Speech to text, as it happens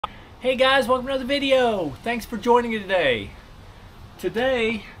Hey guys, welcome to another video. Thanks for joining me today.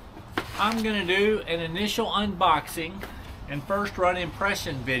 Today, I'm gonna do an initial unboxing and first run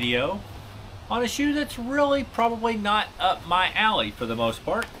impression video on a shoe that's really probably not up my alley for the most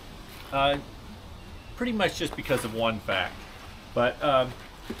part. Pretty much just because of one fact. But I'm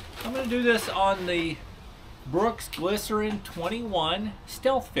gonna do this on the Brooks Glycerin 21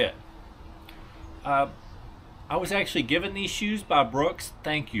 Stealthfit. I was actually given these shoes by Brooks,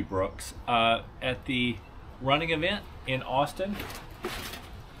 thank you Brooks, at the running event in Austin.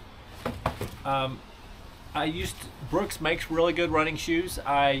 Brooks makes really good running shoes.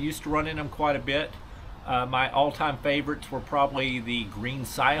 I used to run in them quite a bit. My all-time favorites were probably the Green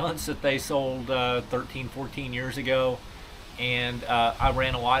Silence that they sold 13, 14 years ago. And I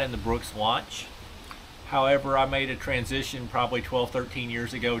ran a lot in the Brooks launch. However, I made a transition probably 12, 13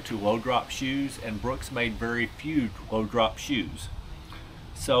 years ago to low drop shoes, and Brooks made very few low drop shoes.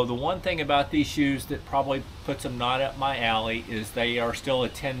 So the one thing about these shoes that probably puts them not up my alley is they are still a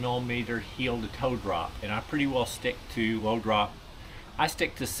 10mm heel to toe drop, and I pretty well stick to low drop. I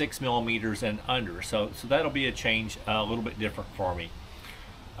stick to 6mm and under, so that'll be a change, a little bit different for me.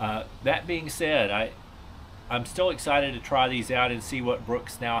 That being said, I'm still excited to try these out and see what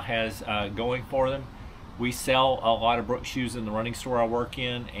Brooks now has going for them. We sell a lot of Brooks shoes in the running store I work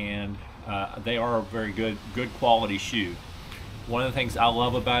in, and they are a very good quality shoe. One of the things I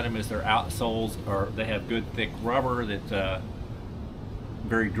love about them is their outsoles they have good thick rubber that's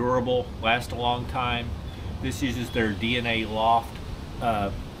very durable, lasts a long time. This uses their DNA Loft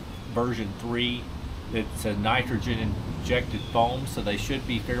version 3. It's a nitrogen injected foam, so they should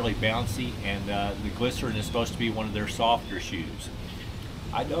be fairly bouncy, and the Glycerin is supposed to be one of their softer shoes.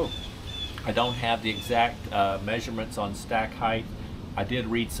 I don't have the exact measurements on stack height. I did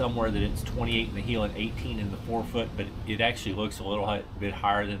read somewhere that it's 28 in the heel and 18 in the forefoot, but it actually looks a little bit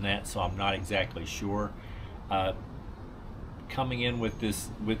higher than that, so I'm not exactly sure. Coming in with this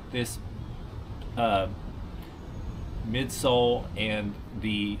midsole and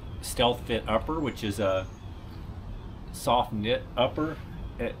the Stealthfit upper, which is a soft knit upper,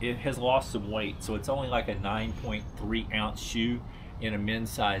 it has lost some weight, so it's only like a 9.3 ounce shoe in a men's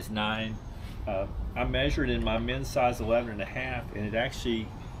size 9. I measured in my men's size 11.5, and it actually,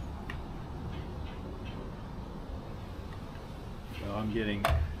 so I'm getting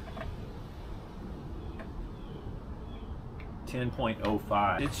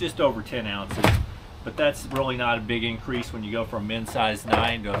 10.05. It's just over 10 ounces, but that's really not a big increase when you go from men's size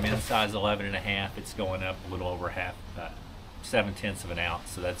 9 to a men's size 11.5. It's going up a little over half, 7/10 of an ounce,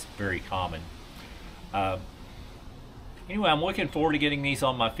 so that's very common. Anyway, I'm looking forward to getting these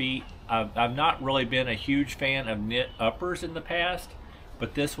on my feet. I've not really been a huge fan of knit uppers in the past,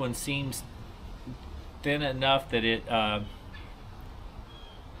 but this one seems thin enough that it and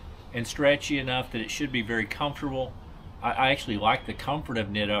stretchy enough that it should be very comfortable. I actually like the comfort of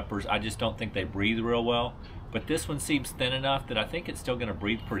knit uppers. I just don't think they breathe real well, but this one seems thin enough that I think it's still going to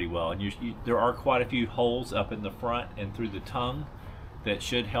breathe pretty well. And there are quite a few holes up in the front and through the tongue that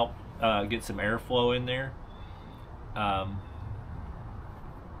should help get some airflow in there.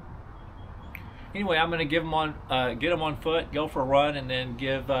 Anyway, I'm going to get them on foot, go for a run, and then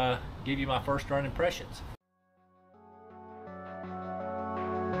give you my first run impressions.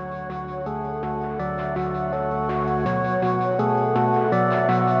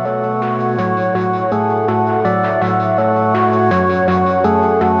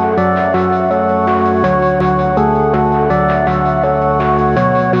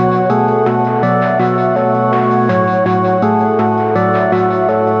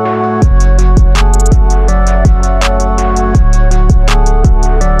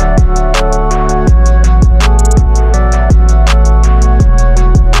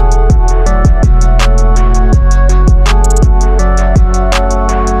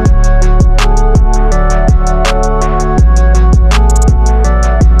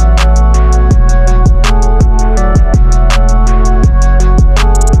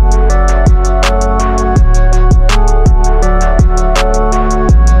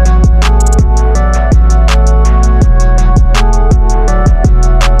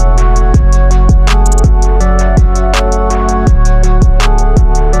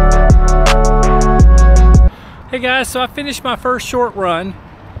 Hey guys, so I finished my first short run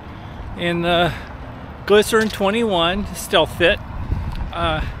in the Glycerin 21 Stealthfit.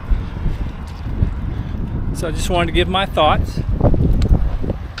 So I just wanted to give my thoughts.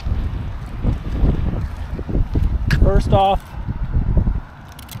 First off,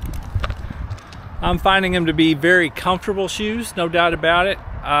 I'm finding them to be very comfortable shoes, no doubt about it.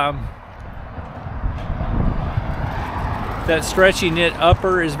 That stretchy knit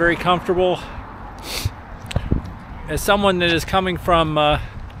upper is very comfortable. As someone that is coming from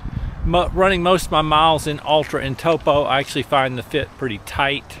running most of my miles in Ultra and Topo, I actually find the fit pretty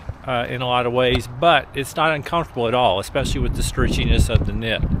tight in a lot of ways, but it's not uncomfortable at all, especially with the stretchiness of the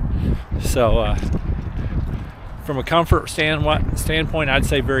knit. So from a comfort standpoint, I'd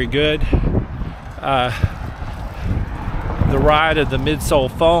say very good. The ride of the midsole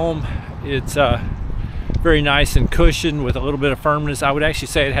foam, it's very nice and cushioned with a little bit of firmness. I would actually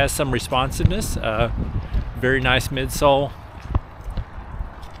say it has some responsiveness. Very nice midsole.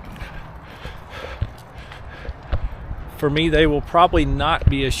 For me, they will probably not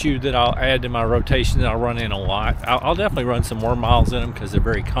be a shoe that I'll add to my rotation that I'll run in a lot. I'll definitely run some more miles in them because they're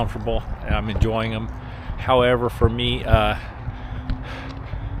very comfortable and I'm enjoying them. However, for me, I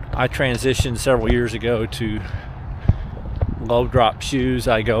transitioned several years ago to low drop shoes.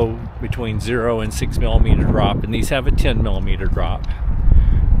 I go between 0 and 6 millimeter drop, and these have a 10 millimeter drop.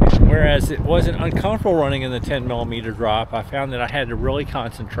 And whereas it wasn't uncomfortable running in the 10 millimeter drop, I found that I had to really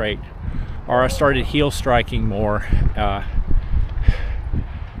concentrate, or I started heel striking more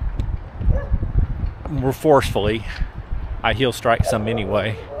forcefully. I heel strike some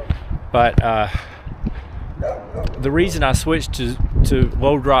anyway, but the reason I switched to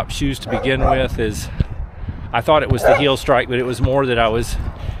low drop shoes to begin with is I thought it was the heel strike, but it was more that I was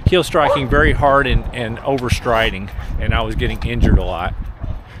heel striking very hard and overstriding, and I was getting injured a lot.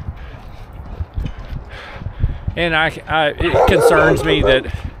 And it concerns me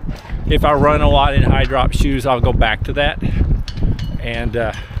that if I run a lot in high drop shoes, I'll go back to that, and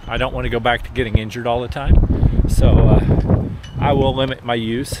I don't want to go back to getting injured all the time. So I will limit my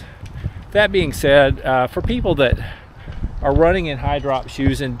use. That being said, for people that are running in high drop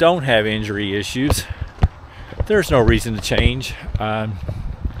shoes and don't have injury issues, there's no reason to change.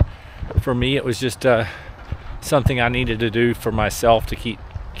 For me, it was just something I needed to do for myself to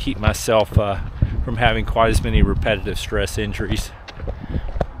keep myself from having quite as many repetitive stress injuries.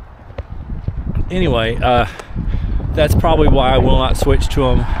 Anyway, that's probably why I will not switch to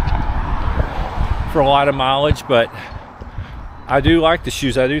them for a lot of mileage, but I do like the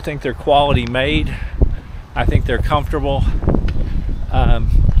shoes. I do think they're quality made. I think they're comfortable.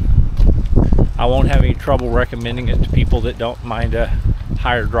 I won't have any trouble recommending it to people that don't mind a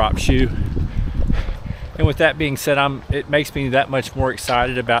higher drop shoe. And with that being said, it makes me that much more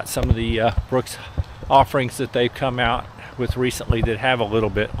excited about some of the Brooks offerings that they've come out with recently that have a little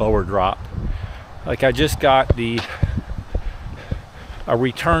bit lower drop. Like I just got a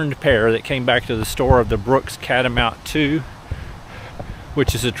returned pair that came back to the store of the Brooks Catamount 2,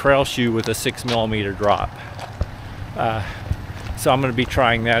 which is a trail shoe with a 6 millimeter drop. So I'm going to be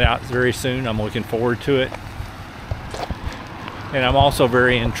trying that out very soon. I'm looking forward to it. And I'm also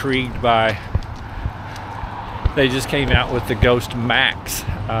very intrigued by, they just came out with the Ghost Max,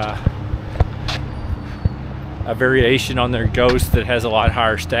 a variation on their Ghost that has a lot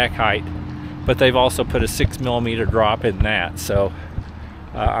higher stack height, but they've also put a 6 millimeter drop in that. So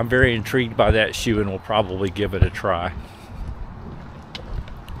I'm very intrigued by that shoe and will probably give it a try.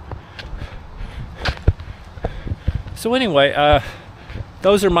 So anyway,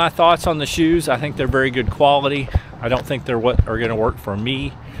 those are my thoughts on the shoes. I think they're very good quality. I don't think they're what are going to work for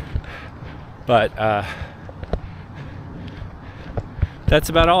me, but that's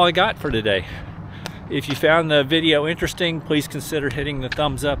about all I got for today. If you found the video interesting, please consider hitting the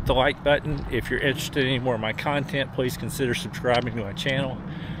thumbs up, the like button. If you're interested in any more of my content, please consider subscribing to my channel.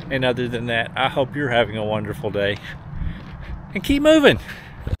 And other than that, I hope you're having a wonderful day. And keep moving.